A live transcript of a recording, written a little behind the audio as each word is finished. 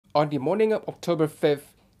On the morning of October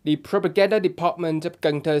 5th, the Propaganda Department of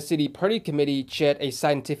Cần Thơ City Party Committee chaired a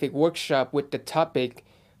scientific workshop with the topic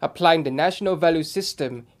Applying the National Value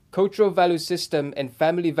System, Cultural Value System, and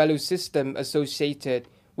Family Value System associated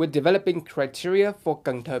with developing criteria for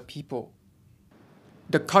Cần Thơ people.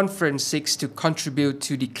 The conference seeks to contribute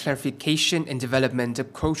to the clarification and development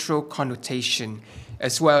of cultural connotation,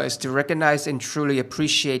 as well as to recognize and truly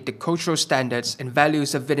appreciate the cultural standards and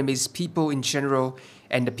values of Vietnamese people in general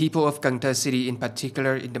and the people of Cần Thơ City in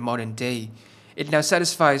particular in the modern day. It now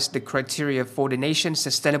satisfies the criteria for the nation's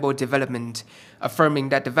sustainable development, affirming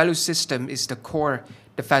that the value system is the core,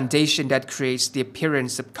 the foundation that creates the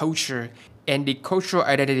appearance of culture, and the cultural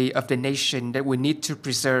identity of the nation that we need to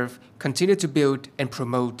preserve, continue to build, and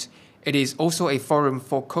promote. It is also a forum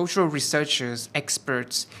for cultural researchers,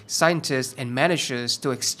 experts, scientists, and managers to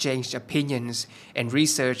exchange opinions and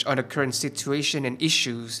research on the current situation and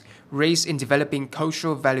issues raised in developing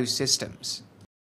cultural value systems.